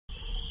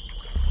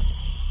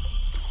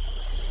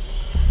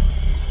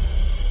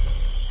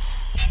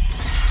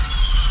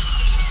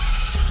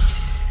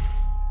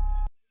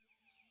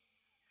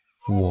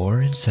War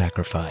and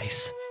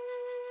Sacrifice.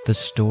 The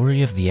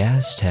story of the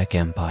Aztec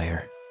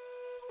Empire.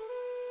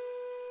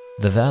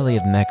 The Valley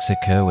of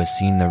Mexico has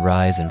seen the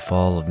rise and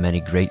fall of many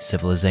great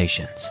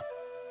civilizations.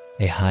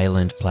 A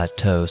highland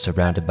plateau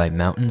surrounded by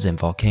mountains and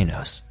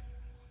volcanoes.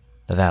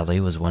 The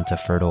valley was once a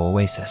fertile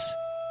oasis,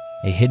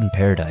 a hidden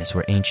paradise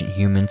where ancient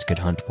humans could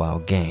hunt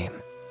wild game,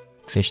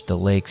 fish the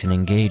lakes, and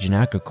engage in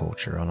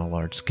agriculture on a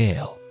large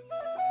scale.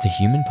 The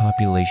human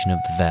population of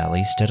the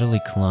valley steadily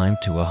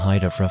climbed to a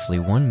height of roughly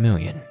 1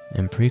 million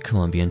in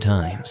pre-Columbian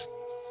times,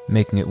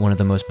 making it one of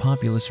the most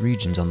populous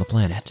regions on the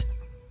planet.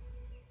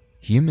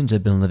 Humans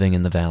have been living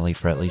in the valley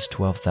for at least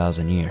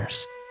 12,000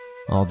 years,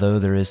 although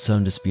there is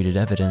some disputed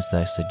evidence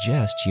that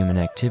suggests human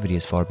activity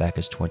as far back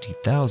as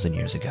 20,000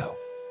 years ago.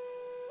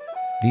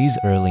 These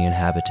early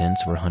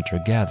inhabitants were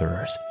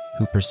hunter-gatherers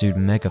who pursued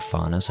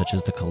megafauna such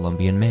as the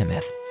Columbian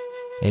mammoth,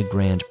 a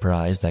grand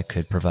prize that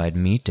could provide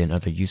meat and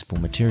other useful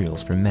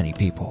materials for many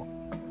people.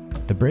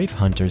 The brave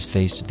hunters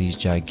faced these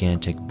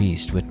gigantic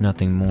beasts with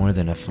nothing more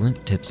than a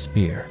flint-tipped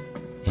spear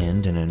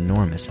and an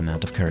enormous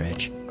amount of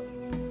courage.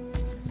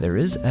 There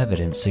is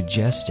evidence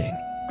suggesting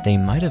they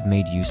might have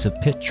made use of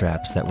pit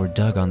traps that were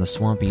dug on the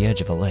swampy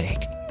edge of a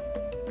lake.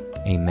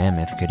 A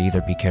mammoth could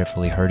either be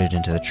carefully herded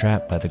into the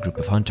trap by the group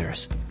of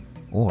hunters,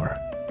 or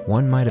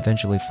one might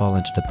eventually fall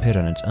into the pit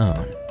on its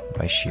own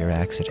by sheer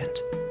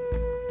accident.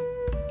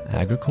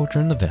 Agriculture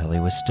in the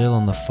valley was still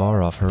on the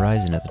far-off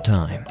horizon at the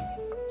time,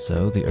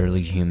 so the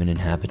early human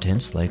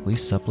inhabitants likely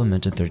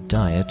supplemented their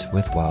diet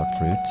with wild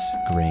fruits,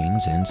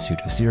 grains, and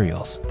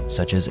pseudo-cereals,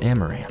 such as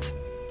amaranth.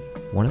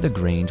 One of the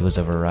grains was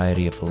a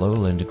variety of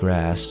lowland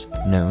grass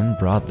known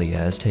broadly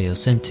as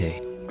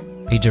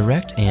teosinte, a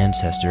direct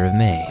ancestor of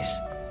maize,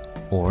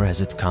 or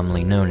as it's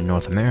commonly known in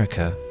North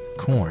America,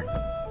 corn.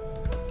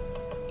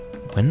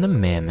 When the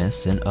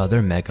mammoths and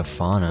other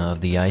megafauna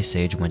of the Ice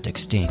Age went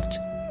extinct,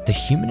 the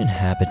human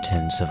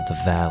inhabitants of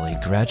the valley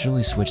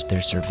gradually switched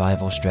their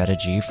survival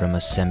strategy from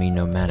a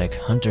semi-nomadic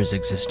hunter's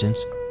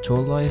existence to a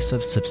life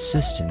of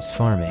subsistence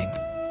farming.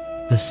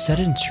 The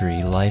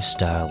sedentary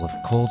lifestyle of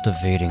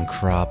cultivating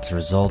crops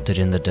resulted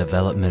in the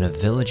development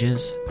of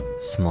villages,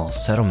 small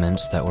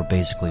settlements that were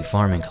basically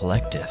farming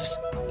collectives.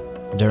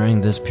 During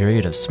this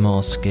period of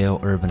small-scale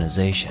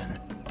urbanization,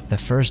 the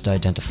first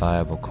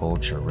identifiable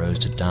culture rose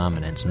to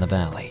dominance in the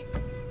valley.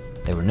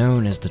 They were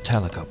known as the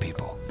Talico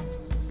people.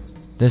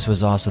 This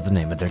was also the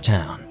name of their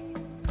town,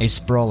 a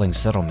sprawling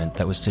settlement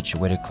that was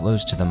situated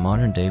close to the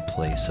modern-day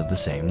place of the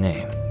same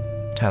name,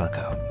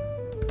 Talico.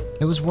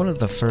 It was one of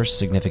the first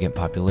significant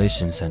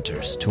population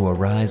centers to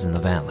arise in the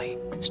valley,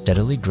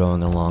 steadily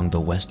growing along the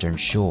western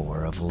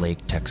shore of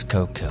Lake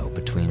Texcoco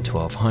between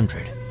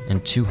 1200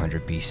 and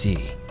 200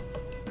 BC.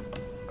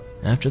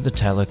 After the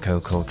Talico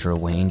culture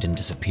waned and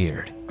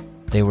disappeared,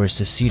 they were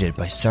succeeded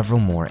by several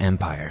more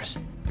empires,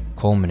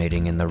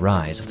 culminating in the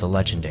rise of the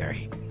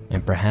legendary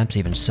and perhaps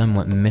even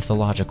somewhat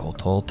mythological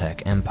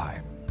Toltec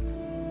Empire.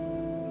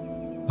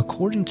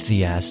 According to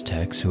the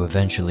Aztecs who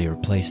eventually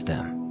replaced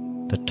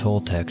them, the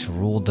Toltecs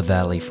ruled the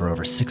valley for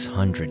over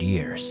 600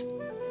 years.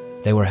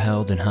 They were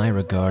held in high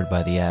regard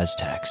by the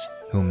Aztecs,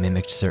 who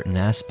mimicked certain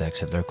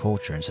aspects of their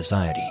culture and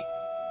society.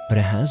 But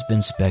it has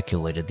been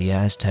speculated the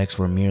Aztecs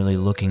were merely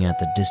looking at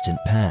the distant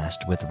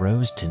past with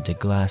rose-tinted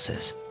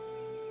glasses.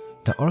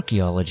 The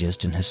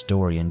archaeologist and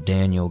historian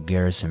Daniel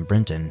Garrison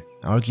Brinton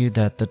argued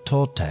that the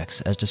Toltecs,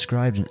 as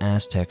described in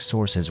Aztec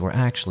sources, were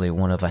actually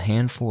one of a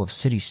handful of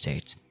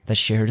city-states that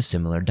shared a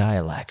similar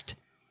dialect.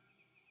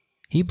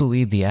 He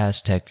believed the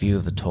Aztec view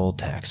of the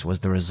Toltecs was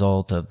the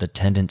result of the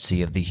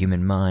tendency of the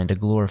human mind to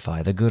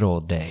glorify the good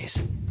old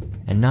days,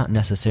 and not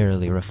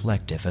necessarily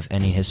reflective of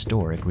any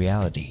historic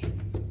reality.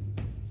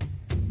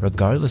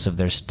 Regardless of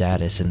their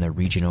status in the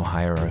regional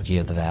hierarchy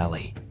of the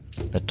valley,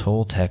 the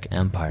Toltec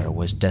Empire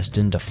was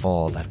destined to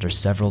fall after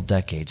several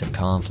decades of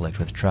conflict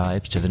with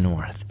tribes to the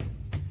north.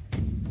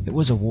 It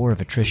was a war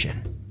of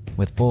attrition,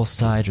 with both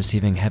sides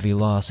receiving heavy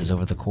losses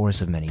over the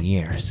course of many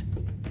years.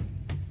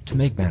 To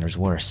make matters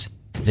worse,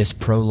 this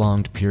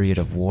prolonged period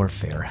of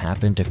warfare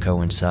happened to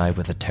coincide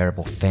with a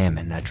terrible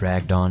famine that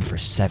dragged on for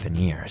 7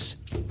 years.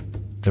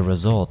 The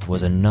result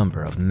was a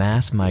number of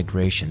mass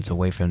migrations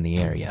away from the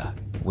area,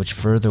 which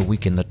further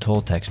weakened the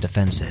Toltecs'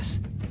 defenses.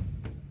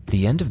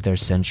 The end of their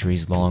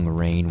centuries-long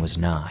reign was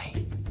nigh,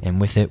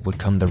 and with it would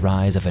come the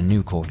rise of a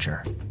new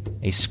culture,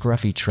 a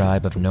scruffy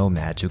tribe of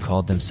nomads who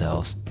called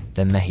themselves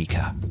the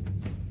Mexica.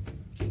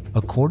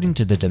 According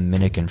to the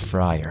Dominican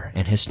friar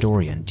and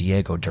historian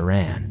Diego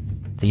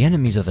Duran, the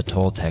enemies of the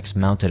Toltecs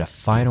mounted a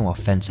final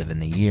offensive in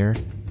the year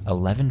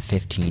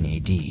 1115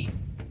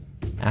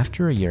 AD.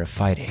 After a year of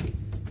fighting,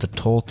 the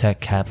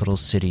Toltec capital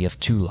city of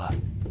Tula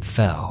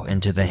fell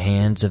into the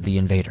hands of the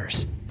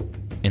invaders,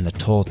 and the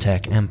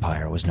Toltec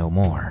Empire was no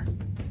more.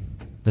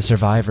 The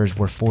survivors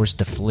were forced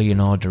to flee in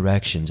all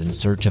directions in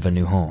search of a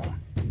new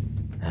home.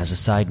 As a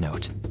side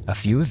note, a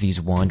few of these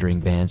wandering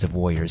bands of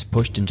warriors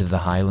pushed into the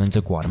highlands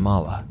of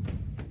Guatemala.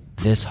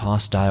 This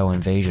hostile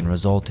invasion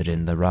resulted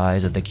in the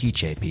rise of the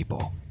Quiche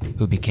people,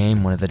 who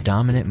became one of the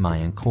dominant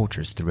Mayan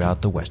cultures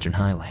throughout the western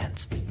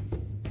highlands.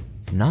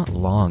 Not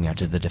long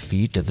after the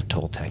defeat of the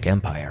Toltec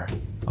Empire,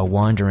 a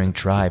wandering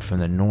tribe from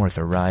the north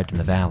arrived in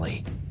the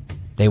valley.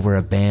 They were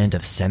a band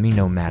of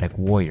semi-nomadic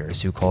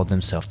warriors who called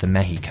themselves the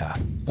Mexica,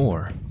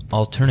 or,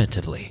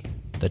 alternatively,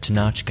 the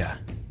Tenochca.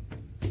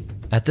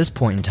 At this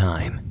point in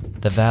time,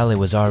 the valley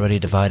was already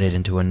divided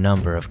into a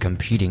number of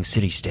competing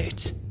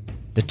city-states.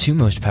 The two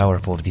most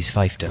powerful of these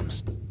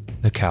fiefdoms,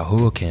 the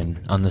Cahuacan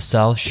on the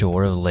south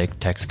shore of Lake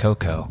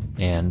Texcoco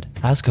and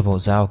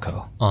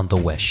Azcapotzalco on the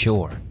west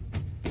shore.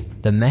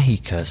 The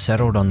Mexica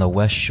settled on the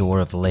west shore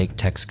of Lake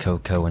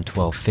Texcoco in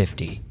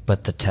 1250,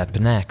 but the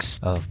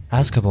Tepanecs of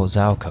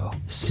Azcapotzalco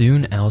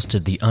soon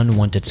ousted the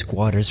unwanted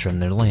squatters from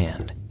their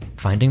land.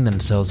 Finding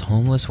themselves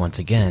homeless once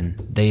again,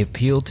 they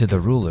appealed to the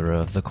ruler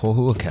of the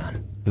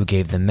Cahuacan, who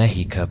gave the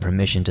Mexica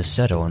permission to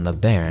settle in the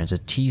barrens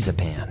of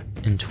Tizapan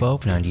in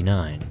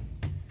 1299.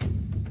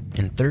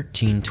 In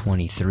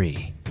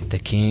 1323, the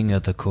king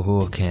of the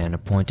Cahuacan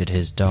appointed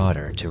his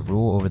daughter to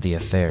rule over the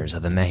affairs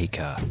of the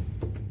Mexica.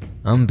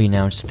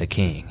 Unbeknownst to the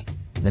king,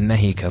 the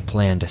Mexica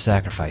planned to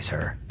sacrifice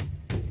her.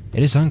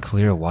 It is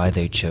unclear why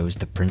they chose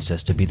the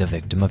princess to be the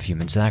victim of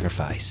human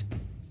sacrifice,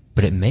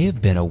 but it may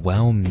have been a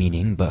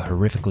well-meaning but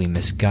horrifically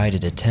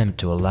misguided attempt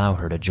to allow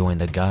her to join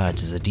the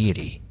gods as a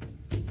deity.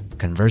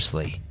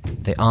 Conversely,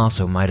 they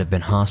also might have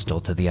been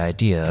hostile to the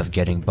idea of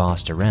getting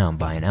bossed around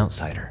by an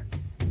outsider.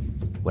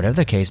 Whatever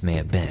the case may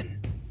have been,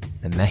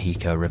 the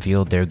Mexica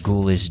revealed their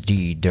ghoulish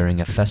deed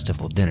during a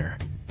festival dinner,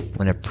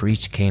 when a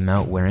priest came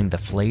out wearing the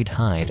flayed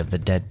hide of the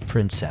dead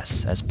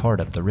princess as part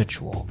of the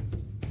ritual.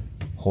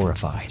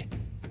 Horrified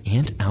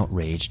and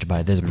outraged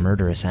by this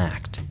murderous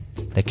act,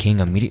 the king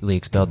immediately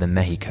expelled the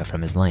Mexica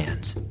from his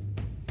lands.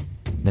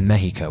 The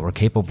Mexica were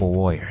capable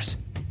warriors,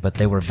 but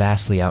they were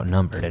vastly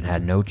outnumbered and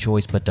had no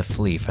choice but to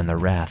flee from the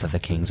wrath of the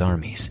king's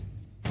armies.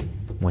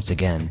 Once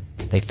again,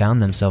 they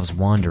found themselves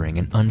wandering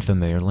an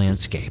unfamiliar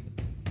landscape,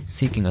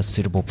 seeking a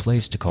suitable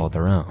place to call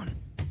their own.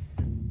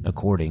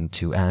 According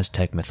to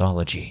Aztec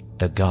mythology,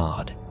 the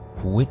god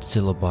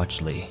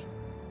Huitzilopochtli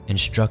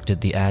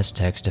instructed the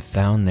Aztecs to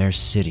found their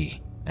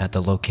city at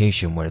the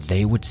location where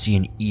they would see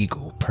an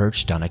eagle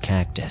perched on a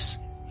cactus,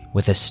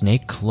 with a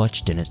snake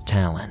clutched in its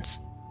talons.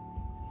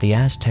 The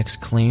Aztecs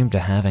claimed to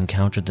have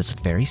encountered this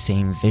very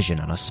same vision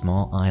on a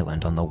small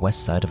island on the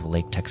west side of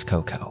Lake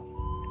Texcoco.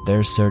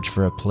 Their search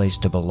for a place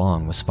to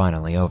belong was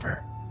finally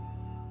over.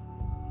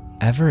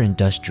 Ever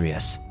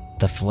industrious,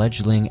 the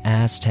fledgling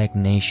Aztec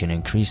nation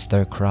increased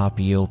their crop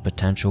yield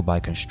potential by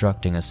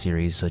constructing a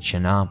series of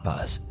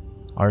chinampas,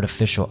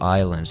 artificial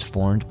islands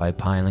formed by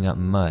piling up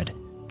mud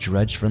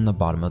dredged from the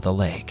bottom of the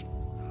lake.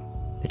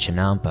 The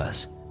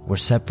chinampas were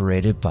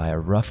separated by a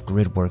rough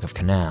gridwork of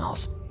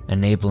canals,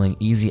 enabling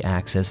easy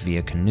access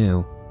via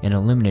canoe and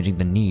eliminating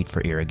the need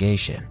for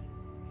irrigation.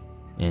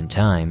 In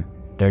time,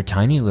 their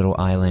tiny little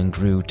island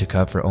grew to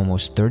cover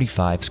almost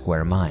 35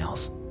 square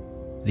miles.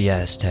 The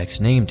Aztecs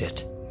named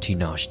it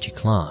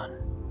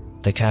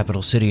Tenochtitlan, the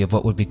capital city of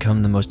what would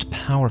become the most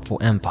powerful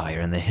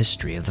empire in the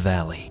history of the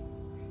valley.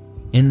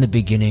 In the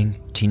beginning,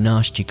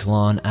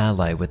 Tenochtitlan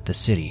allied with the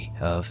city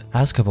of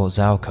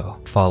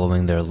Azcapotzalco,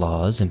 following their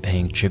laws and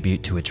paying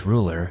tribute to its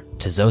ruler,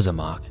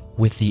 Tezozomoc.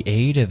 With the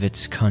aid of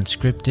its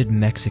conscripted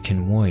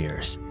Mexican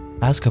warriors,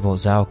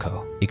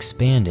 Azcapotzalco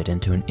expanded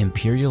into an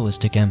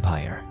imperialistic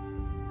empire.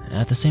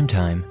 At the same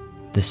time,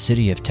 the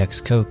city of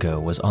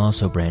Texcoco was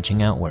also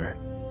branching outward,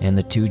 and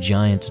the two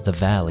giants of the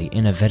valley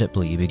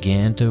inevitably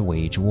began to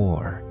wage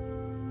war.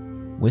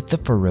 With the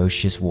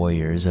ferocious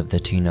warriors of the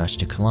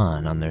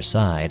Tenochtitlan on their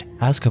side,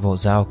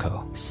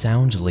 Azcapotzalco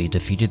soundly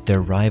defeated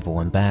their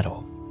rival in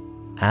battle.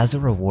 As a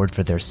reward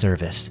for their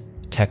service,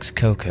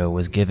 Texcoco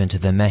was given to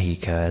the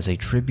Mexica as a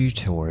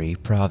tributary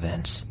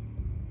province.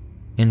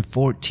 In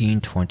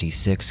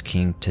 1426,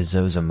 King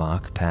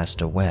Tezozomoc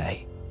passed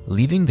away,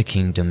 leaving the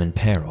kingdom in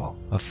peril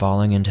of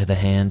falling into the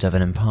hands of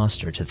an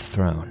impostor to the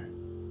throne.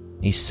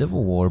 A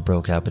civil war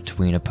broke out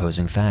between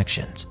opposing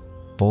factions,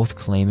 both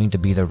claiming to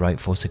be the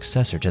rightful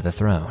successor to the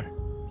throne.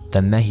 The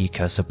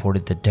Mexica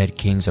supported the dead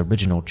king's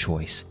original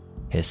choice,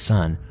 his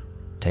son,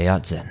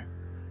 Teotzin.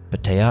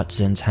 But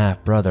Teotzin's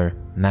half-brother,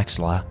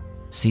 Maxtla,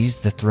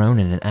 seized the throne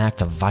in an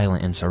act of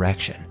violent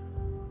insurrection.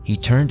 He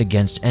turned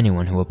against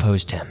anyone who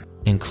opposed him,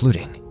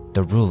 including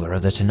the ruler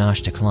of the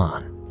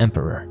Tenochtitlan,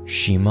 Emperor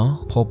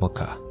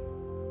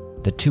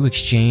Ximehuilpoca. The two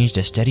exchanged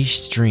a steady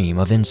stream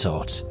of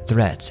insults,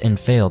 threats, and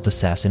failed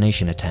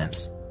assassination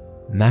attempts.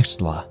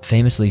 Maxtla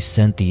famously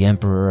sent the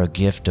emperor a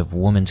gift of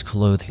woman's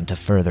clothing to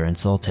further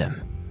insult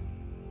him.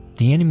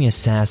 The enemy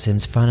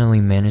assassins finally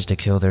managed to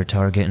kill their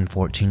target in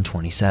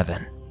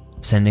 1427,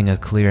 sending a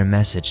clear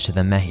message to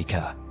the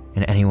Mexica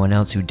and anyone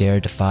else who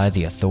dared defy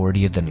the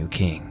authority of the new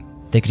king.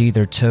 They could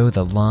either toe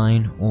the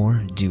line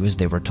or do as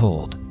they were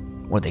told,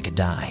 or they could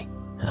die.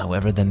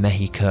 However, the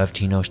Mexica of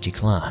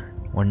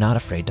Tenochtitlan were not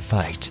afraid to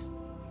fight.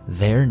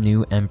 Their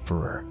new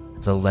emperor,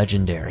 the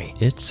legendary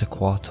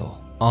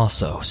Itzcoatl,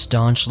 also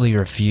staunchly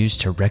refused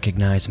to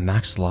recognize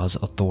Maxtla's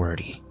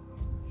authority.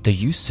 The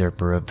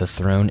usurper of the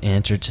throne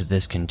answered to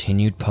this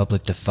continued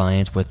public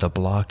defiance with a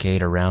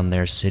blockade around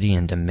their city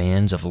and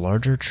demands of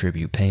larger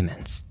tribute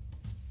payments.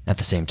 At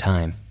the same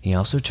time, he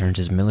also turned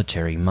his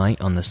military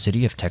might on the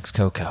city of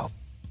Texcoco.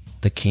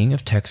 The king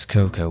of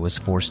Texcoco was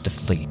forced to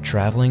flee,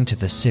 traveling to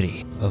the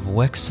city of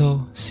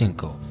Huexo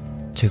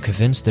to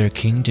convince their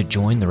king to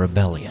join the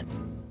rebellion.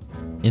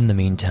 In the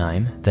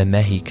meantime, the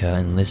Mexica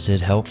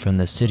enlisted help from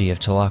the city of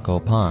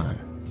Tlacopan.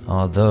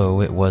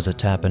 Although it was a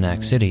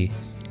Tapanac city,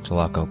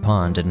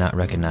 Tlacopan did not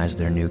recognize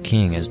their new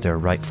king as their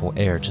rightful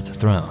heir to the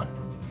throne.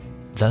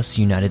 Thus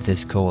united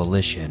this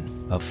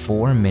coalition of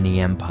 4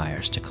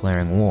 mini-empires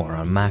declaring war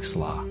on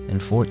Maxtla in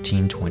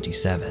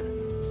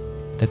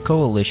 1427. The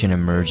coalition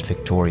emerged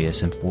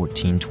victorious in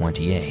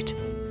 1428,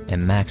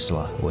 and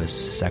Maxtla was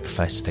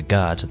sacrificed to the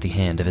gods at the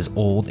hand of his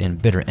old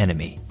and bitter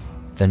enemy,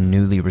 the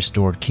newly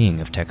restored king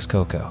of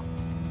Texcoco.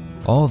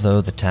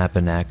 Although the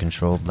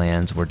Tapanac-controlled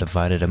lands were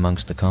divided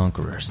amongst the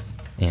conquerors,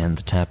 and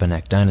the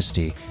Tapanac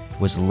dynasty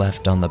was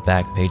left on the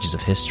back pages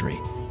of history,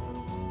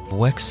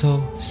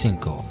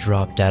 Huexo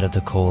dropped out of the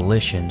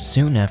coalition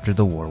soon after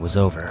the war was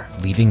over,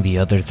 leaving the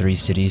other 3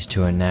 cities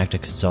to enact a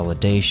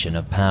consolidation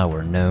of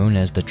power known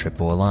as the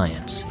Triple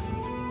Alliance.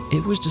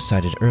 It was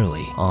decided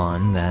early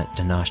on that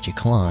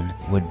Tenochtitlan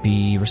would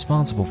be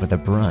responsible for the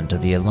brunt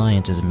of the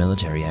Alliance's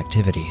military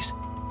activities,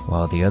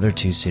 while the other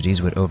 2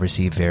 cities would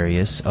oversee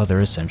various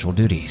other essential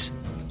duties.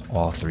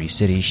 All 3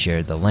 cities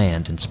shared the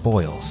land and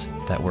spoils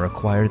that were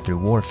acquired through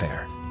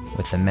warfare,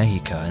 with the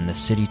Mexica and the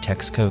city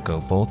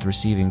Texcoco both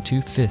receiving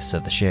 2/5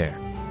 of the share.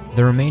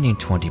 The remaining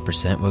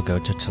 20% would go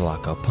to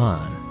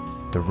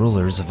Tlacopan. The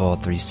rulers of all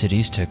 3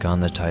 cities took on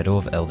the title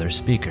of Elder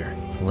Speaker,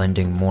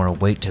 lending more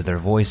weight to their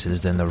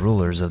voices than the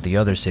rulers of the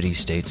other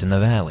city-states in the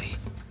valley.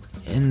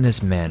 In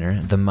this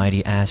manner, the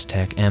mighty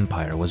Aztec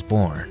Empire was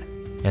born,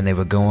 and they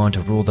would go on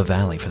to rule the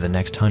valley for the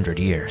next 100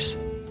 years.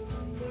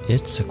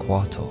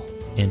 Itzcoatl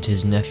and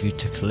his nephew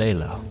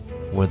Teclelo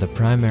were the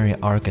primary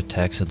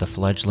architects of the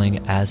fledgling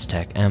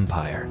Aztec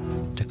Empire.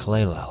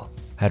 Teclelo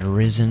had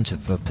risen to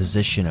a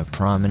position of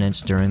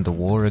prominence during the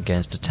war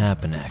against the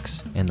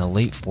Tapanacs in the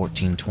late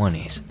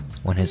 1420s.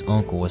 When his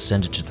uncle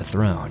ascended to the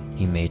throne,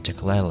 he made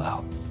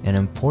Teclelo an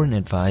important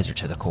advisor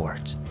to the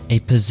court, a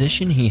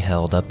position he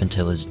held up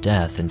until his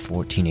death in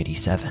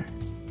 1487.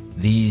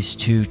 These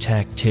 2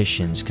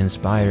 tacticians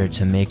conspired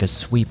to make a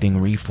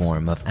sweeping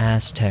reform of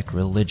Aztec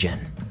religion,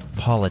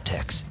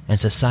 politics, and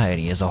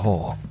society as a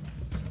whole.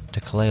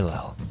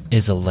 Teclelo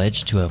is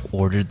alleged to have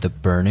ordered the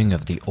burning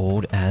of the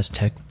old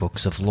Aztec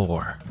books of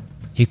lore.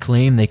 He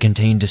claimed they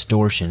contained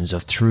distortions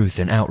of truth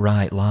and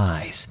outright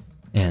lies,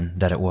 and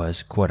that it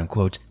was,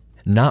 quote-unquote,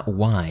 not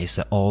wise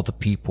that all the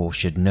people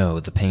should know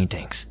the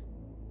paintings.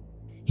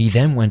 He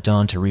then went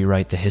on to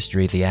rewrite the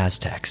history of the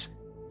Aztecs,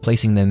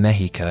 placing the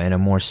Mexica in a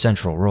more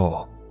central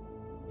role.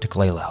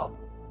 Teclelo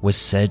was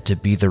said to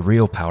be the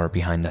real power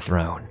behind the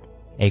throne,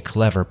 a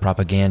clever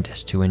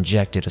propagandist who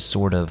injected a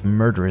sort of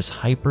murderous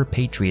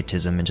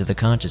hyper-patriotism into the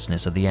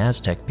consciousness of the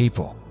Aztec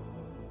people.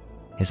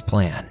 His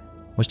plan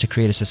was to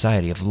create a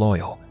society of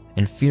loyal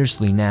and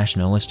fiercely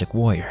nationalistic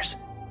warriors,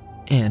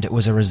 and it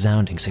was a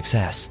resounding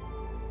success.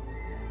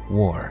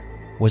 War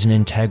was an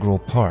integral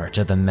part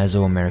of the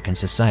Mesoamerican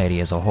society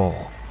as a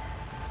whole.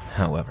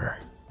 However,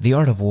 the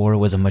art of war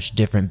was a much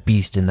different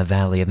beast in the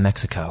Valley of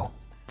Mexico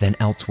than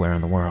elsewhere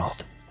in the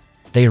world.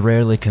 They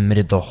rarely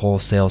committed the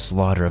wholesale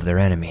slaughter of their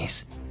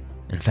enemies.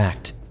 In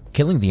fact,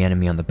 killing the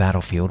enemy on the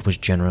battlefield was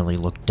generally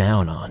looked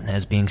down on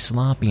as being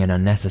sloppy and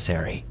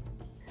unnecessary.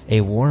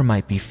 A war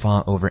might be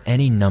fought over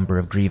any number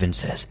of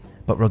grievances,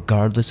 but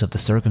regardless of the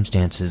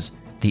circumstances,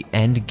 the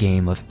end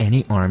game of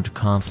any armed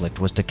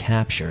conflict was to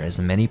capture as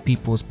many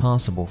people as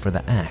possible for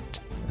the act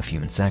of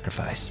human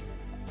sacrifice.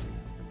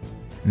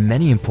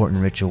 Many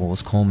important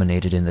rituals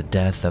culminated in the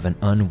death of an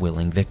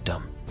unwilling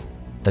victim.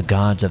 The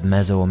gods of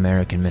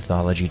Mesoamerican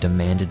mythology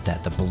demanded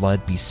that the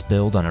blood be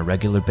spilled on a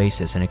regular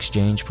basis in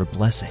exchange for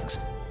blessings,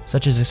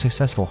 such as a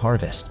successful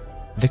harvest,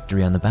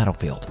 victory on the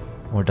battlefield,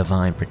 or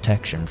divine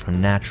protection from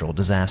natural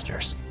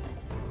disasters.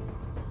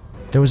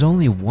 There was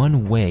only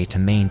one way to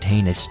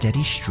maintain a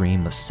steady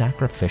stream of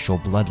sacrificial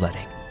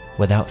bloodletting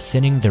without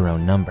thinning their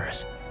own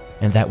numbers,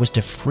 and that was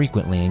to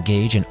frequently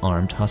engage in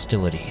armed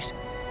hostilities.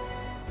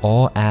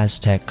 All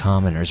Aztec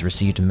commoners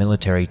received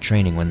military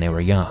training when they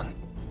were young,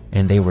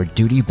 and they were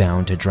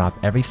duty-bound to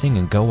drop everything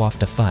and go off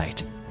to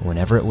fight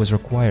whenever it was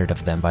required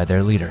of them by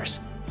their leaders.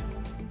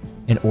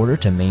 In order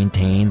to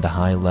maintain the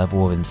high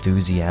level of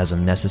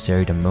enthusiasm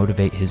necessary to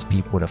motivate his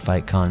people to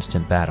fight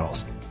constant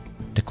battles,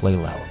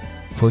 Teclelo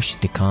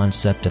pushed the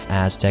concept of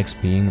Aztecs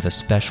being the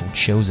special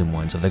chosen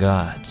ones of the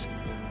gods.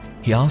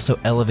 He also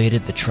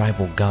elevated the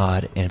tribal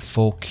god and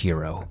folk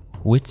hero,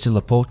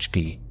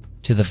 Huitzilopochtli,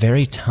 to the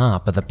very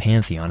top of the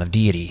pantheon of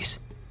deities.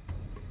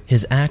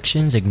 His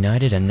actions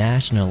ignited a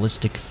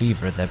nationalistic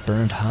fever that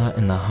burned hot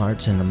in the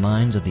hearts and the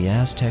minds of the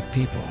Aztec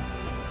people.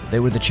 They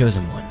were the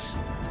chosen ones,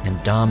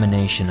 and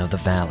domination of the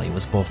valley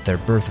was both their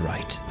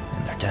birthright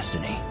and their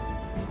destiny.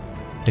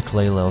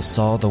 Teclelo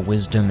saw the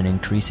wisdom in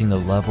increasing the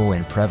level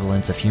and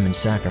prevalence of human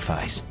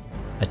sacrifice,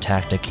 a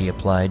tactic he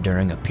applied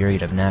during a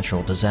period of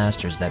natural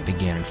disasters that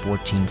began in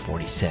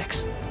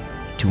 1446.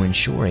 To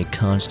ensure a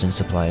constant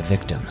supply of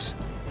victims,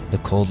 the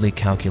coldly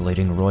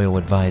calculating royal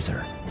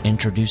advisor,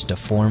 introduced a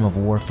form of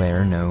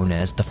warfare known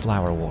as the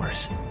Flower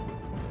Wars.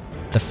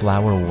 The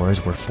Flower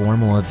Wars were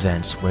formal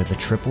events where the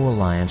Triple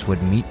Alliance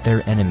would meet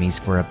their enemies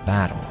for a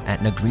battle at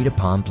an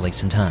agreed-upon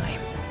place and time.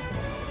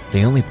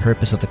 The only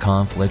purpose of the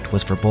conflict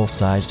was for both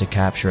sides to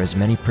capture as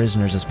many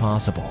prisoners as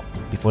possible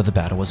before the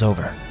battle was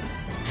over,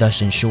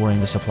 thus ensuring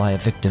the supply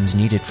of victims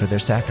needed for their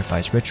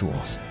sacrifice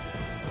rituals.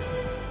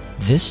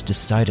 This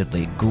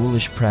decidedly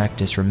ghoulish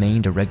practice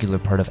remained a regular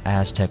part of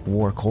Aztec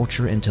war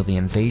culture until the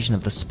invasion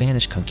of the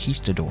Spanish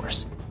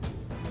conquistadors.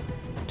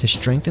 To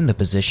strengthen the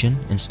position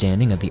and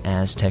standing of the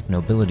Aztec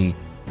nobility,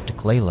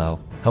 Teclelo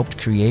helped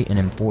create and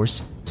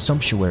enforce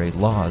sumptuary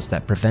laws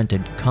that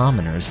prevented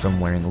commoners from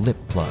wearing lip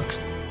plugs,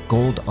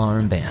 gold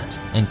armbands,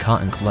 and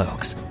cotton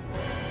cloaks.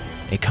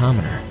 A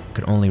commoner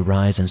could only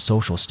rise in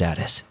social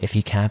status if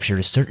he captured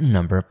a certain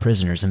number of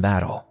prisoners in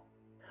battle.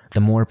 The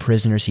more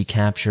prisoners he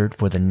captured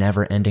for the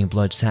never-ending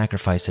blood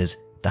sacrifices,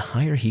 the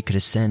higher he could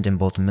ascend in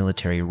both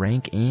military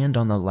rank and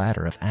on the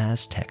ladder of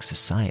Aztec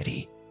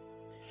society.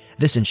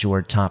 This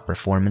ensured top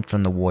performance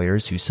from the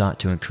warriors who sought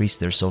to increase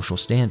their social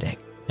standing,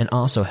 and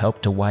also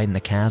helped to widen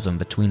the chasm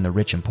between the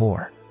rich and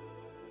poor.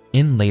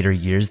 In later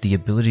years, the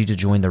ability to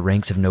join the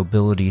ranks of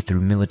nobility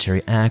through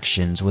military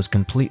actions was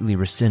completely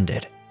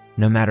rescinded,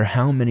 no matter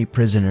how many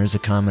prisoners a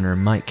commoner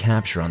might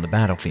capture on the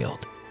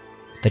battlefield.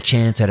 The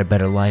chance at a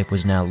better life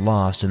was now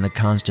lost in the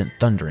constant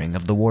thundering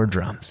of the war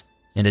drums,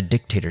 and a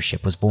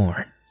dictatorship was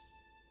born.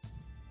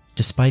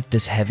 Despite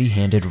this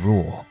heavy-handed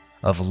rule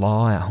of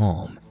law at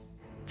home,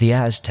 the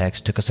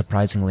Aztecs took a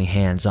surprisingly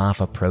hands-off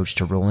approach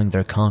to ruling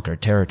their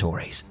conquered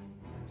territories.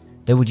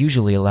 They would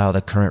usually allow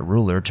the current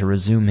ruler to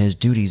resume his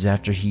duties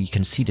after he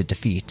conceded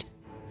defeat,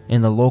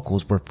 and the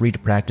locals were free to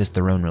practice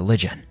their own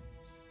religion,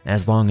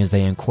 as long as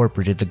they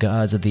incorporated the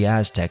gods of the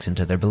Aztecs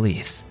into their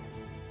beliefs.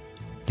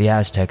 The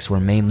Aztecs were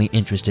mainly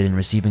interested in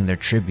receiving their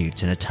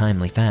tributes in a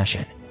timely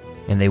fashion,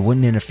 and they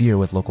wouldn't interfere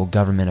with local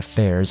government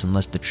affairs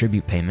unless the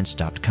tribute payments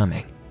stopped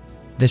coming.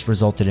 This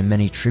resulted in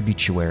many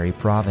tributary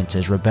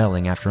provinces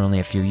rebelling after only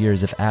a few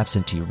years of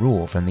absentee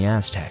rule from the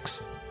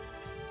Aztecs.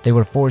 They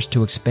were forced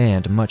to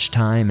expend much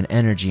time and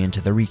energy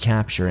into the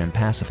recapture and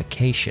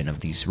pacification of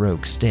these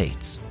rogue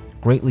states,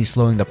 greatly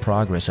slowing the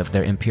progress of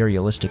their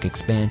imperialistic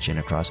expansion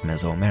across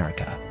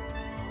Mesoamerica.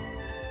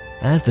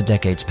 As the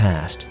decades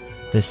passed,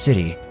 the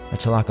city of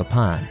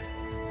Tlacopan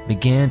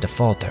began to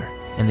falter,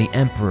 and the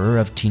emperor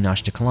of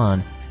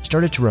Tenochtitlan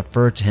started to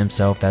refer to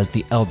himself as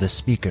the eldest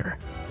speaker,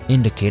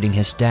 indicating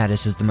his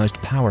status as the most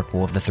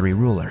powerful of the three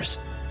rulers.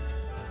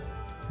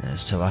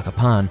 As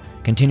Tlacopan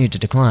continued to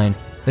decline,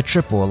 the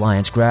Triple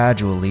Alliance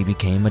gradually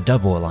became a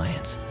double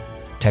alliance.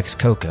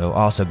 Texcoco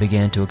also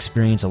began to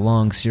experience a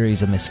long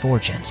series of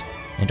misfortunes,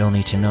 and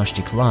only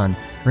Tenochtitlan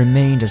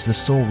remained as the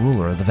sole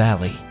ruler of the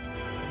valley.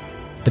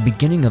 The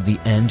beginning of the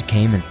end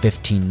came in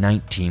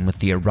 1519 with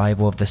the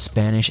arrival of the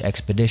Spanish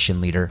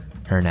expedition leader,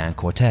 Hernán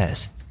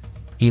Cortés.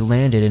 He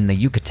landed in the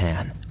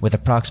Yucatan with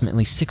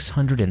approximately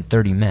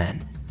 630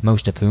 men,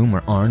 most of whom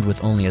were armed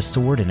with only a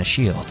sword and a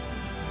shield.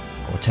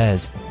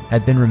 Cortés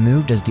had been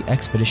removed as the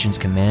expedition's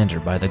commander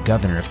by the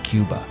governor of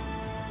Cuba,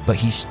 but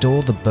he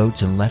stole the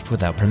boats and left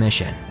without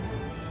permission.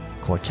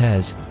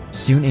 Cortés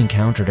soon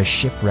encountered a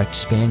shipwrecked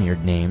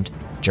Spaniard named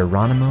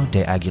Geronimo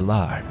de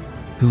Aguilar,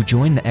 who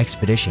joined the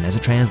expedition as a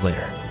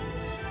translator.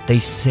 They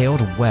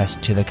sailed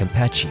west to the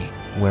Campeche,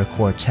 where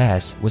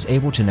Cortés was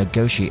able to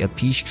negotiate a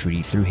peace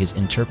treaty through his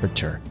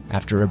interpreter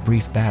after a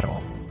brief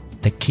battle.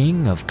 The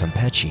king of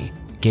Campeche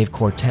gave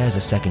Cortés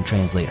a second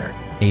translator,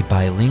 a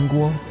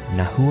bilingual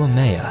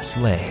Nahuamea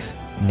slave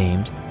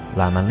named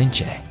La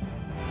Malinche.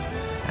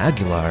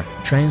 Aguilar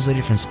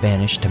translated from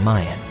Spanish to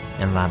Mayan,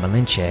 and La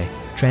Malinche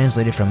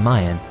translated from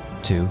Mayan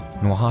to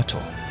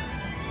Nahuatl.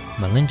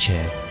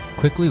 Malinche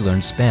quickly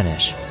learned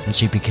Spanish, and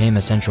she became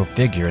a central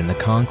figure in the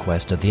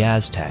conquest of the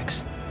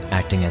Aztecs,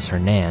 acting as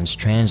Hernán's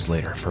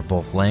translator for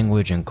both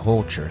language and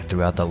culture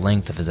throughout the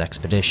length of his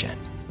expedition.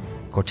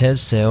 Cortés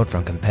sailed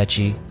from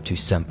Campeche to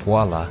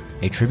Zempoala,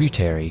 a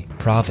tributary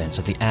province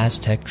of the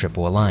Aztec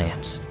Triple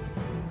Alliance.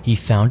 He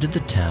founded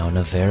the town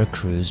of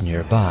Veracruz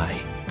nearby,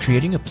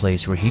 creating a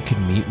place where he could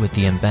meet with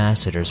the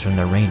ambassadors from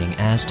the reigning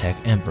Aztec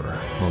Emperor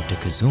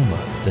Moctezuma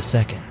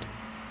II.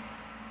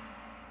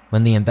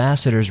 When the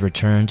ambassadors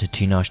returned to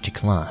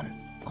Tenochtitlan,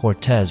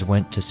 Cortés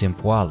went to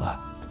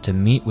Zempoala to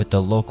meet with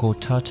the local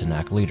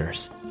Totonac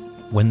leaders.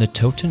 When the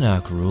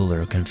Totonac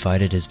ruler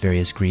confided his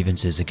various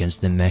grievances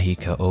against the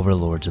Mexica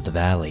overlords of the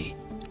valley,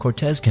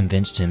 Cortés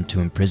convinced him to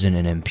imprison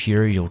an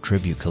imperial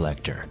tribute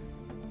collector.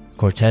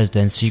 Cortés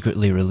then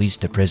secretly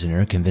released the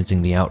prisoner,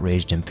 convincing the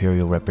outraged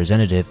imperial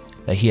representative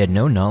that he had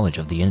no knowledge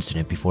of the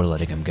incident before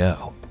letting him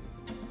go.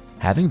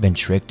 Having been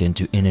tricked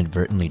into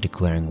inadvertently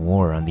declaring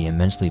war on the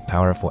immensely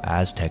powerful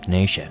Aztec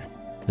nation,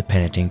 the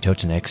penitent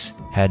Totonacs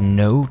had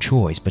no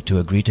choice but to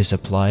agree to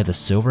supply the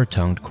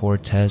silver-tongued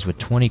Cortés with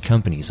 20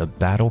 companies of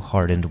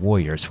battle-hardened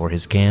warriors for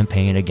his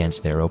campaign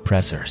against their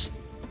oppressors.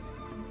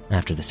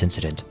 After this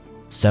incident,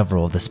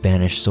 several of the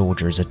Spanish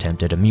soldiers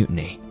attempted a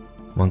mutiny.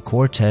 When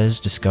Cortez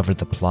discovered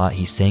the plot,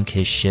 he sank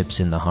his ships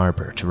in the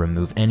harbor to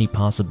remove any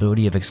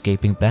possibility of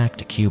escaping back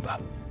to Cuba.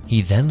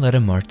 He then led a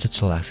march to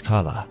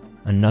Tlaxcala,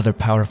 another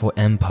powerful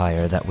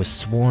empire that was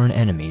sworn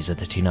enemies of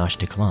the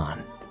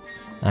Tenochtitlan.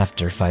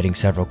 After fighting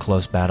several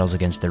close battles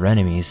against their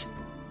enemies,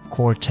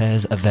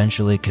 Cortez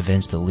eventually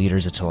convinced the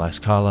leaders of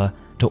Tlaxcala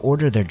to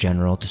order their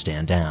general to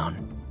stand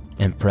down.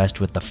 Impressed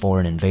with the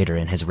foreign invader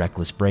and his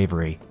reckless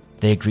bravery,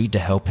 they agreed to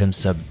help him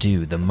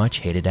subdue the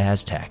much-hated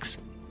Aztecs.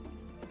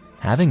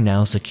 Having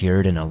now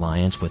secured an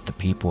alliance with the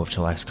people of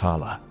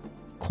Tlaxcala,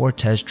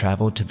 Cortez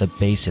traveled to the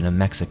basin of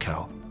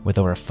Mexico with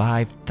over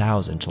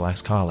 5,000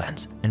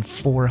 Tlaxcalans and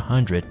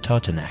 400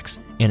 Totonacs,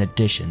 in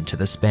addition to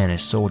the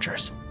Spanish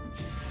soldiers.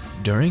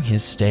 During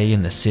his stay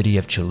in the city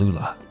of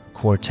Cholula,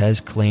 Cortez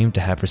claimed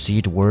to have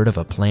received word of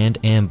a planned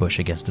ambush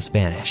against the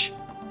Spanish.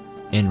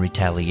 In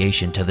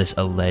retaliation to this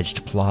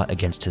alleged plot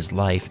against his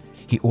life,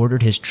 he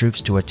ordered his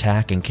troops to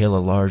attack and kill a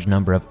large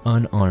number of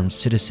unarmed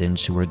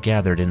citizens who were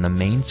gathered in the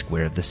main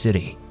square of the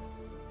city.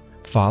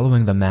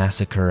 Following the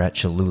massacre at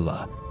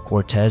Cholula,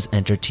 Cortez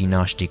entered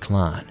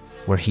Tenochtitlan,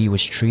 where he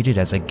was treated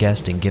as a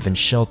guest and given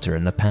shelter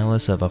in the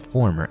palace of a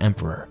former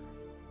emperor.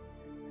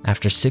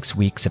 After 6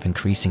 weeks of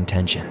increasing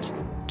tensions,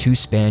 2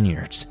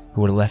 Spaniards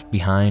who were left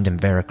behind in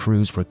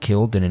Veracruz were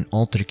killed in an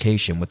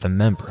altercation with a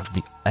member of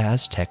the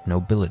Aztec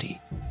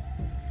nobility.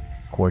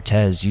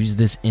 Cortez used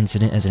this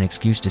incident as an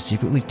excuse to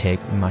secretly take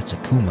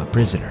Moctezuma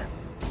prisoner.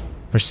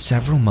 For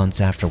several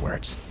months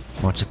afterwards,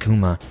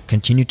 Moctezuma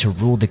continued to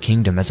rule the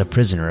kingdom as a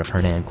prisoner of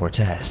Hernan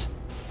Cortez.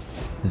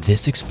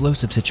 This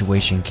explosive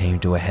situation came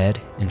to a head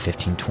in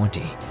 1520,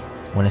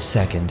 when a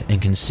second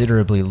and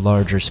considerably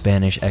larger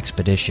Spanish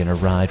expedition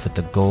arrived with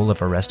the goal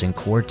of arresting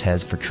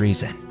Cortez for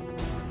treason.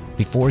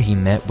 Before he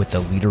met with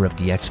the leader of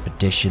the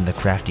expedition, the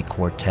crafty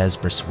Cortez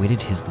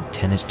persuaded his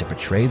lieutenants to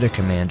betray their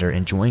commander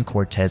and join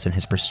Cortez in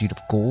his pursuit of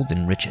gold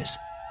and riches.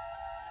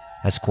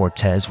 As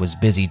Cortez was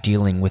busy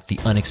dealing with the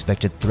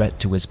unexpected threat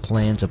to his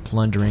plans of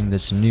plundering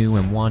this new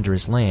and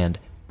wondrous land,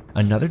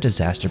 another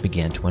disaster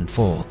began to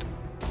unfold.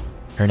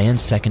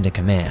 Hernan's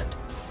second-in-command,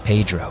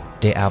 Pedro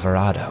de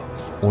Alvarado,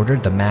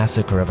 ordered the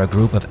massacre of a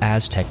group of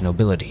Aztec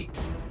nobility.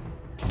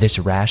 This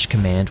rash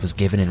command was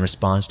given in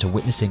response to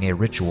witnessing a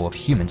ritual of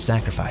human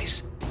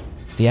sacrifice.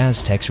 The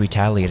Aztecs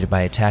retaliated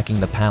by attacking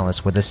the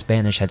palace where the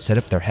Spanish had set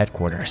up their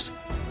headquarters.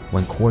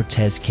 When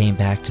Cortez came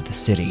back to the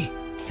city,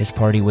 his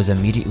party was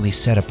immediately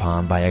set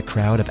upon by a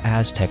crowd of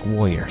Aztec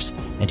warriors,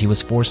 and he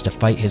was forced to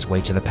fight his way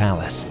to the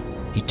palace.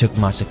 He took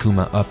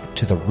Moctezuma up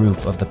to the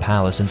roof of the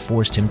palace and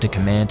forced him to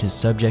command his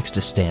subjects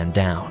to stand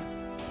down.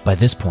 By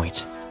this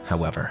point,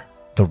 however,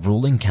 the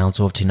ruling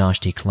council of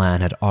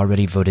Tenochtitlan had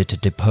already voted to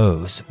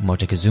depose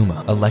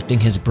Moctezuma, electing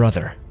his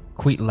brother,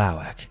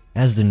 Cuitlahuac,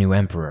 as the new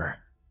emperor.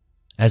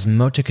 As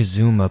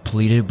Moctezuma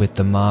pleaded with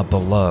the mob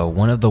below,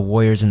 one of the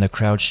warriors in the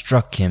crowd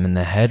struck him in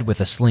the head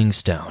with a sling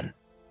stone.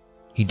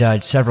 He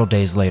died several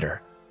days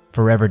later,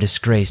 forever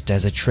disgraced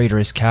as a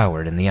traitorous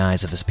coward in the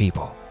eyes of his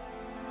people.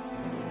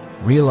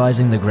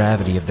 Realizing the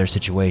gravity of their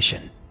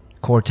situation,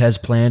 Cortez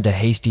planned a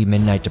hasty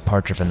midnight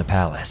departure from the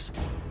palace.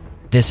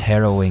 This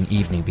harrowing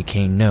evening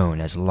became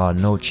known as La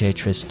Noche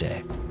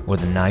Triste, or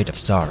the Night of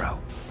Sorrow.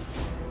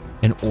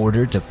 In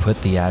order to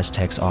put the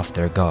Aztecs off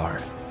their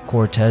guard,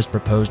 Cortez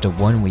proposed a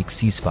 1-week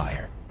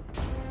ceasefire.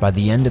 By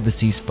the end of the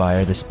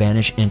ceasefire, the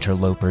Spanish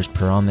interlopers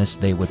promised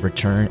they would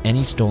return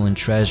any stolen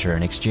treasure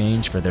in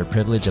exchange for their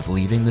privilege of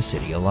leaving the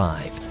city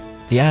alive.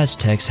 The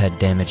Aztecs had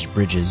damaged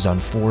bridges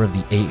on 4 of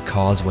the 8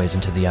 causeways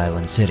into the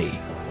island city,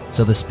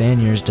 so the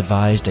Spaniards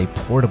devised a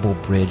portable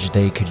bridge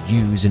they could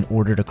use in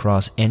order to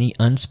cross any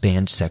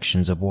unspanned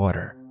sections of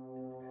water.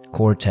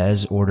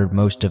 Cortez ordered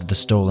most of the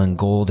stolen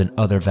gold and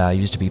other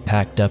values to be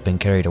packed up and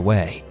carried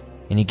away,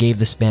 and he gave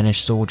the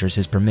Spanish soldiers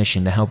his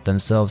permission to help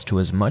themselves to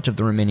as much of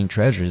the remaining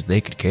treasures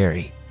they could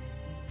carry.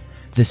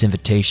 This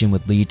invitation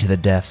would lead to the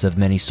deaths of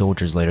many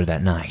soldiers later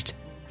that night,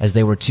 as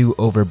they were too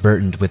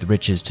overburdened with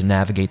riches to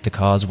navigate the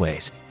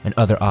causeways and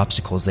other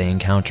obstacles they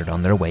encountered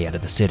on their way out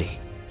of the city.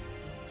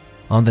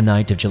 On the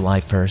night of July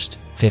 1st,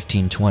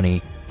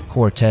 1520,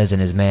 Cortez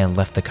and his man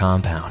left the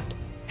compound,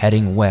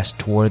 heading west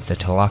toward the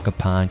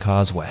Tlacopan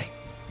Causeway.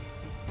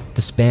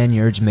 The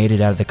Spaniards made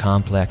it out of the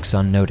complex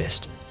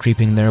unnoticed,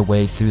 creeping their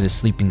way through the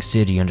sleeping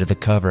city under the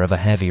cover of a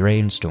heavy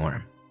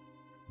rainstorm.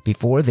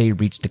 Before they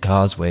reached the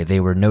causeway,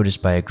 they were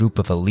noticed by a group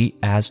of elite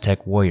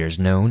Aztec warriors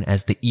known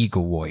as the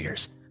Eagle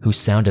Warriors, who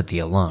sounded the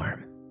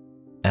alarm.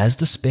 As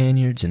the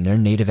Spaniards and their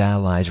native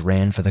allies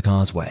ran for the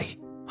causeway,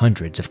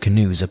 hundreds of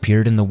canoes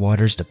appeared in the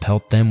waters to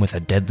pelt them with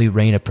a deadly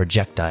rain of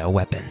projectile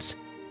weapons.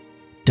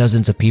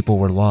 Dozens of people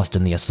were lost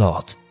in the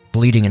assault,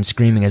 bleeding and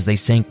screaming as they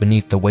sank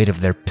beneath the weight of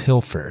their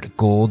pilfered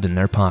gold in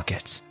their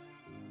pockets.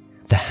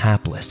 The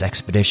hapless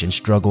expedition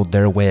struggled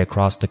their way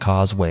across the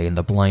causeway in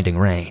the blinding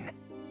rain,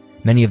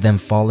 many of them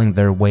falling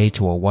their way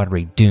to a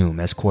watery doom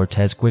as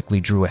Cortez quickly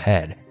drew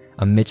ahead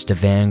amidst a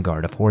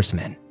vanguard of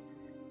horsemen.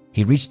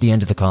 He reached the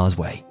end of the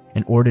causeway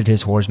and ordered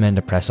his horsemen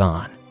to press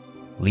on,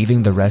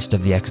 leaving the rest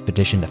of the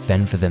expedition to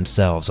fend for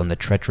themselves on the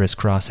treacherous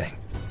crossing.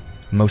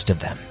 Most of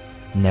them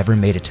never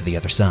made it to the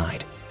other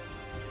side.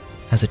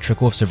 As a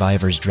trickle of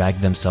survivors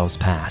dragged themselves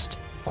past,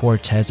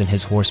 Cortez and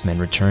his horsemen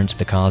returned to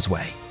the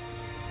causeway.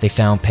 They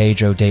found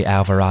Pedro de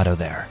Alvarado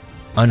there,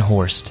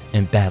 unhorsed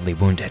and badly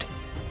wounded.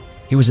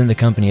 He was in the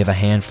company of a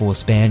handful of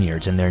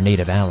Spaniards and their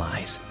native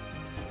allies.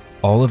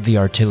 All of the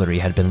artillery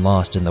had been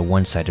lost in the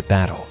one-sided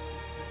battle,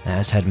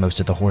 as had most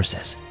of the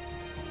horses.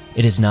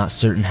 It is not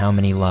certain how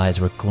many lives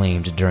were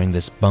claimed during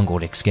this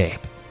bungled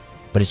escape,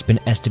 but it's been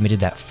estimated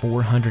that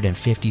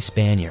 450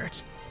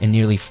 Spaniards and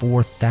nearly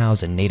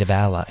 4,000 native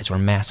allies were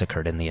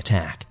massacred in the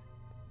attack.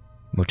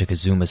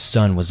 Montezuma's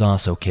son was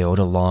also killed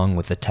along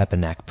with the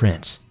Tepenac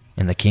prince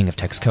and the king of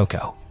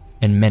Texcoco,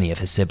 and many of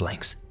his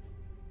siblings.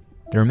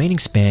 The remaining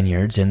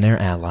Spaniards and their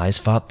allies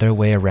fought their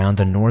way around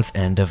the north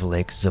end of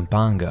Lake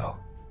Zampango.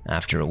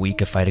 After a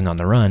week of fighting on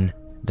the run,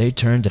 they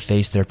turned to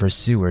face their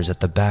pursuers at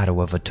the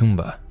Battle of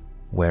Atumba,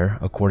 where,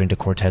 according to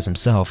Cortez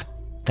himself,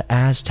 the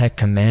Aztec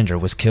commander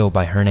was killed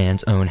by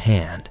Hernan's own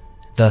hand,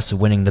 thus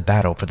winning the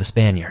battle for the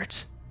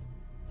Spaniards.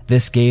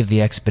 This gave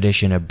the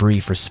expedition a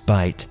brief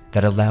respite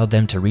that allowed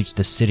them to reach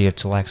the city of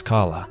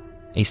Tlaxcala,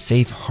 a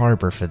safe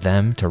harbor for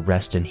them to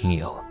rest and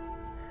heal.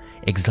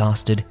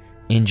 Exhausted,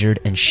 injured,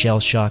 and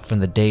shell-shocked from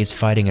the days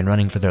fighting and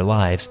running for their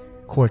lives,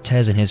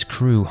 Cortez and his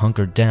crew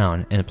hunkered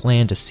down and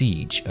planned a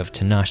siege of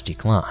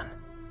Tenochtitlan.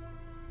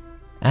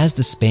 As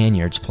the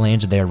Spaniards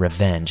planned their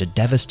revenge, a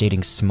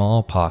devastating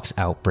smallpox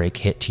outbreak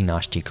hit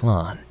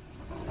Tenochtitlan.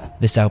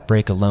 This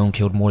outbreak alone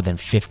killed more than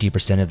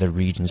 50% of the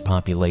region's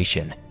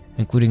population,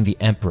 including the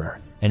emperor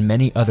and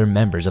many other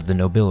members of the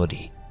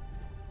nobility.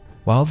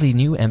 While the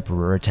new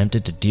emperor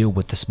attempted to deal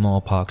with the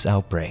smallpox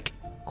outbreak,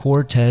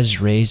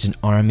 Cortez raised an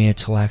army of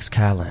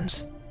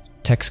Tlaxcalans,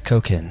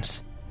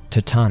 Texcocans,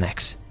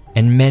 Teutonics,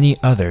 and many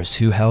others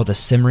who held a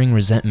simmering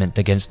resentment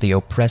against the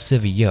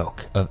oppressive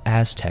yoke of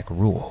Aztec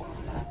rule.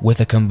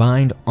 With a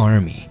combined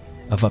army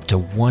of up to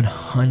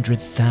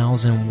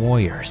 100,000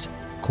 warriors,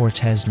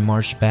 Cortez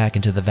marched back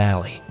into the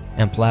valley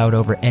and plowed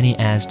over any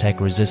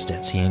Aztec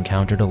resistance he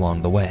encountered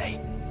along the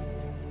way.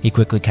 He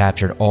quickly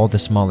captured all the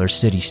smaller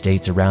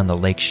city-states around the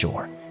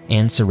lakeshore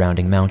and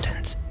surrounding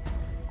mountains.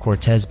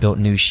 Cortez built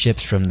new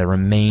ships from the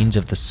remains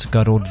of the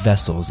scuttled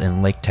vessels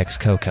in Lake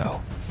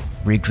Texcoco,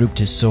 regrouped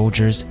his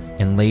soldiers,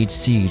 and laid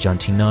siege on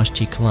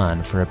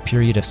Tenochtitlan for a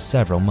period of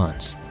several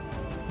months.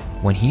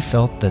 When he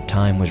felt the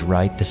time was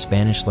right, the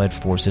Spanish-led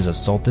forces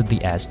assaulted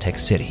the Aztec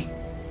city.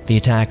 The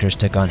attackers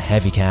took on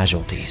heavy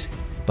casualties,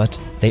 but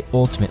they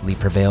ultimately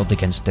prevailed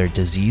against their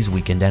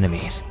disease-weakened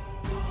enemies.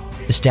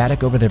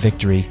 Ecstatic over their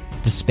victory,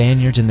 the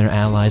Spaniards and their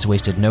allies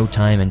wasted no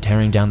time in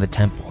tearing down the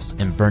temples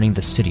and burning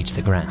the city to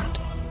the ground.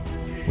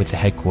 With the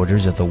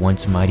headquarters of the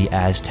once mighty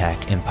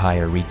Aztec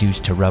Empire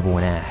reduced to rubble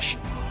and ash,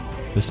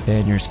 the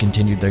Spaniards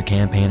continued their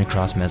campaign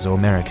across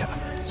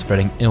Mesoamerica,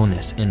 spreading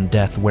illness and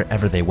death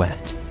wherever they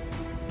went.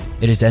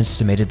 It is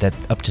estimated that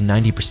up to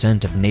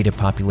 90% of native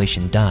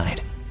population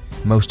died,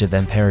 most of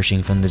them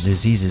perishing from the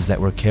diseases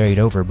that were carried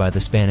over by the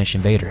Spanish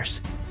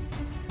invaders.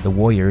 The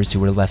warriors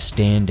who were left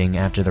standing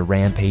after the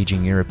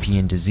rampaging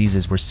European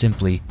diseases were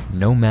simply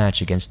no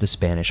match against the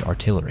Spanish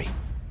artillery.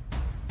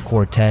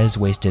 Cortez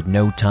wasted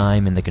no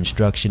time in the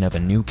construction of a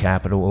new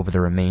capital over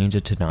the remains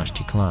of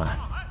Tenochtitlan,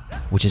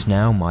 which is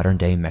now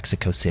modern-day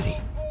Mexico City.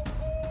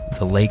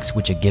 The lakes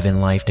which had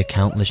given life to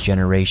countless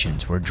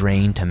generations were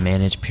drained to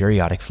manage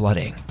periodic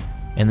flooding,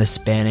 and the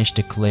Spanish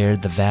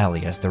declared the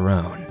valley as their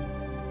own.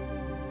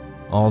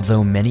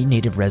 Although many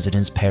native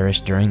residents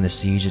perished during the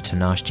siege of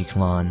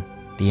Tenochtitlan,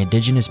 the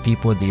indigenous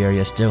people of the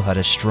area still had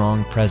a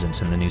strong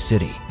presence in the new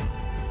city.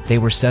 They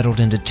were settled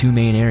into two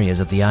main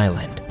areas of the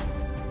island,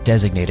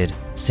 designated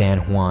San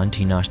Juan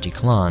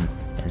Tenochtitlan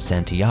and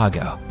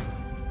Santiago,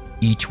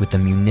 each with a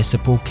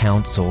municipal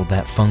council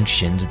that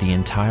functioned the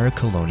entire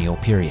colonial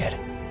period.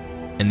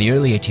 In the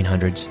early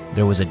 1800s,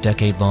 there was a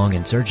decade-long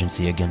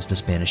insurgency against the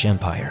Spanish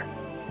Empire,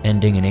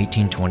 ending in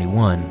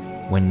 1821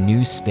 when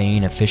New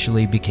Spain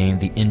officially became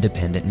the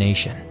independent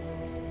nation.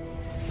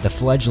 The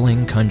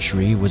fledgling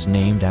country was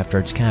named after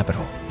its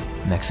capital,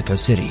 Mexico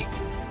City,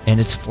 and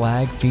its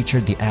flag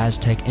featured the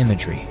Aztec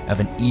imagery of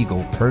an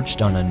eagle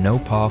perched on a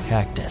nopal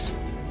cactus.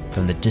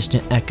 From the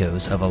distant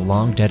echoes of a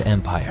long-dead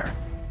empire,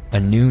 a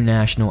new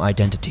national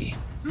identity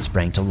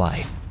sprang to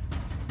life.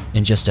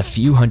 In just a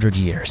few hundred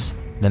years,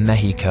 the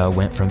Mexico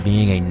went from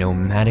being a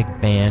nomadic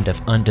band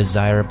of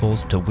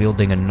undesirables to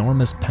wielding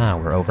enormous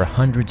power over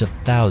hundreds of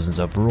thousands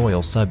of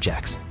royal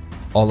subjects,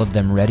 all of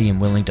them ready and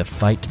willing to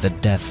fight to the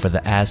death for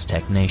the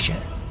Aztec nation.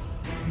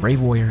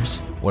 Brave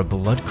warriors or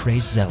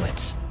blood-crazed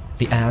zealots,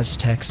 the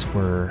Aztecs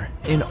were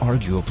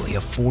inarguably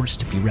a force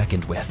to be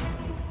reckoned with.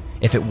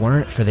 If it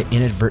weren't for the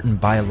inadvertent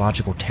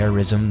biological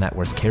terrorism that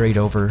was carried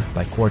over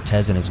by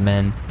Cortez and his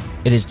men,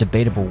 it is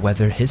debatable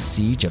whether his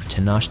siege of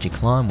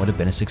Tenochtitlan would have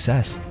been a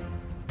success.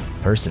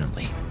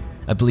 Personally,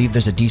 I believe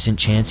there's a decent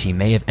chance he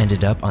may have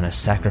ended up on a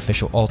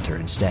sacrificial altar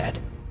instead.